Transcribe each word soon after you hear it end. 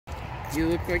You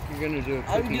look like you're gonna do a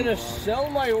cooking I'm gonna vlog. sell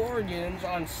my organs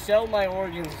on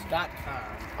sellmyorgans.com.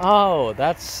 Oh,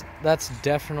 that's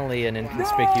definitely an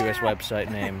inconspicuous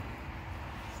website name.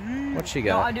 What she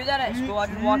No, I got? do that at school. I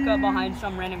just walk up behind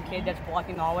some random kid that's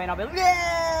blocking the hallway and I'll be like,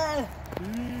 yeah!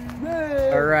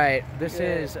 All right, this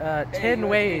is 10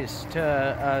 ways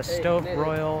to stove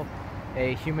broil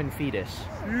a human fetus.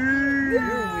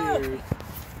 Weird.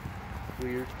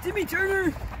 Weird. Timmy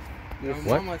Turner! No,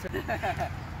 What? Mama,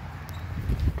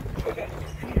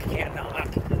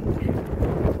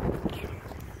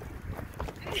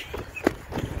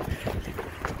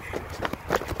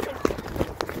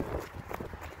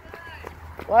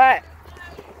 What?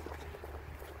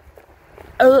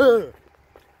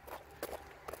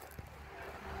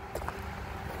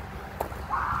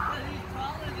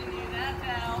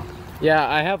 Yeah,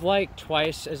 I have like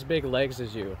twice as big legs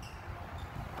as you.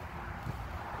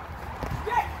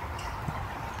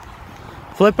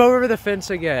 Flip over the fence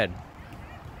again.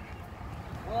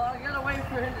 Well, I gotta wait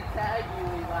for him to tag you,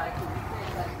 Levi, because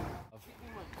you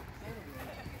can't like...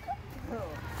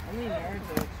 I mean, nerd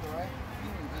jokes, right?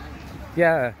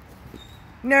 Yeah.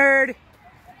 Nerd!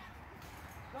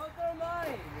 Don't throw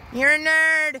mine! You're a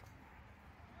nerd!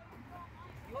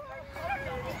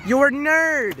 You're a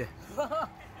nerd!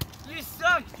 You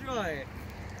suck, Troy!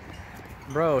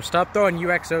 Bro, stop throwing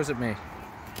UXOs at me.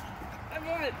 I'm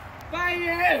on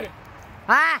fire!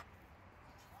 Ah!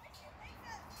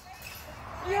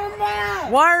 Your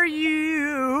mom! Why are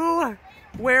you?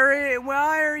 Why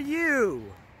are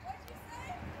you?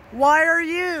 Why are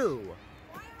you?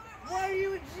 Why are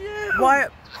you a Jew? Why?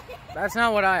 That's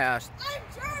not what I asked. I'm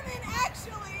German,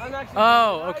 actually. I'm actually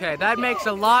Oh, okay. That makes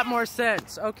a lot more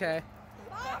sense. Okay.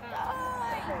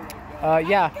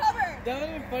 Yeah. Cover. That would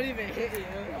have been funny if it hit you.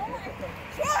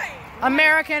 Troy.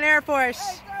 American Air Force.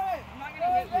 Throw it! I'm not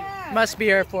gonna hit you. Must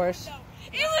be Air Force.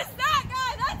 It was that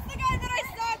guy. That's the guy that I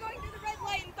saw going through the red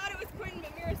light and thought it was Quentin,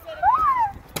 but Mira said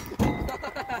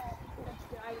it.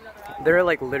 There are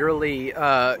like literally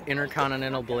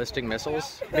intercontinental ballistic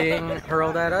missiles being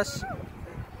hurled at us,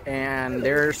 and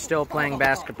they're still playing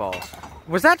basketball.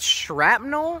 Was that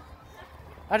shrapnel?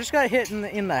 I just got hit in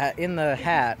the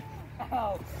hat.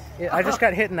 I just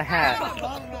got hit in the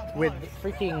hat with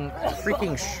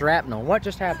freaking shrapnel. What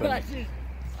just happened?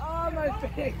 Oh, my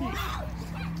face!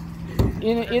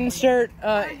 Insert.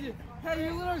 Hey,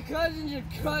 your little cousin just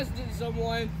cussed at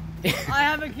someone. I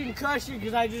have a concussion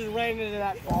because I just ran into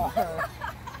that bar.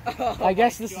 I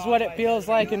guess this is what it feels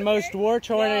like in most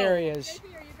war-torn areas.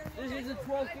 This is a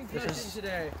 12 concussion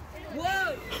today.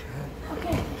 Whoa!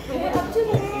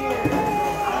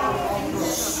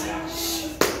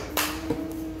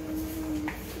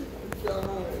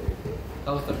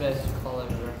 That was the best call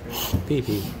I've ever heard. Pee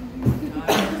pee.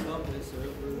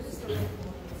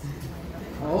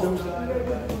 Oh,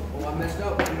 I messed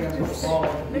up. You guys were small.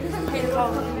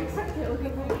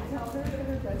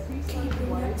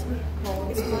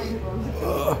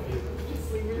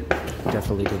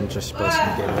 Definitely didn't just spill some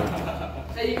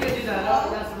Gatorade. Hey, you can do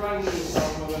that. That's the wrong move.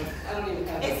 I don't even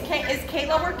have Is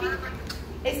Kayla working?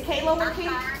 Is Kayla working?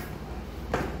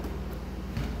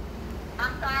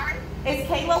 I'm sorry? Is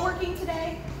Kayla working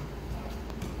today?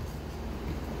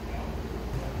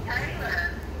 Kayla?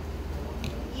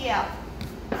 Yeah.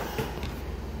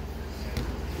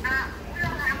 We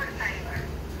don't have a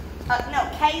Kayla. No,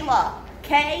 Kayla.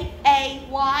 K-A-Y-L-A.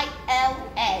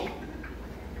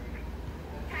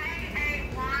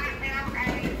 K-A-Y-L-A.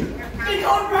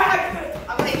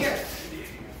 Okay, here.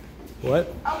 What?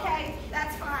 Okay,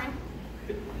 that's fine.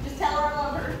 Just tell her I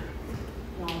love her.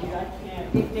 No, dude, I can't.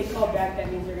 If they call back, that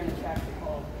means they're gonna track the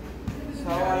call.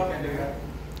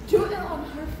 Do it on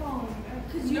her phone.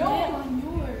 Because you did on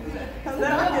yours. I'm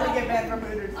gonna get mad from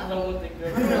Hooters. I don't think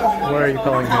they're What are you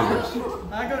calling Hooters?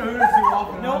 I go to Hooters too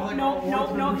often. No.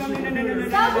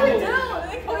 That's what we do.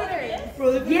 They call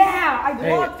it. Yeah, I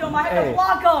blocked them. I had to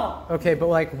block them. Okay, but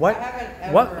like, what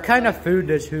kind of food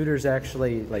does Hooters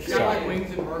actually like I like sell?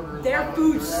 wings and burgers. Their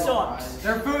food sucks.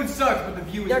 Their food sucks, but the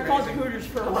view is They're called amazing. Hooters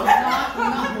for a reason.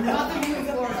 Not the view in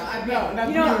Florida. No, not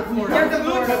You know, their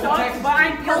food sucks, but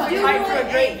I'm perfect height for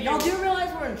a great view. Y'all do realize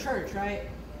we're in church, right?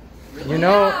 You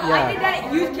know, I did yeah. that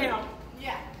at youth camp.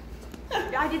 Yeah.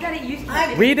 I did that at youth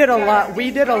camp. We did a lot.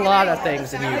 We did a lot of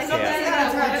things in youth camp.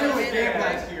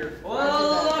 Last year.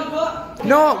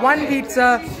 No, one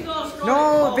pizza,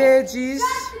 no veggies,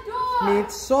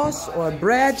 meat sauce or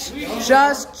bread,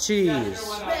 just cheese.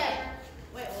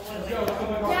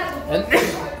 And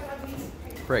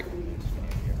frick.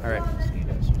 All right.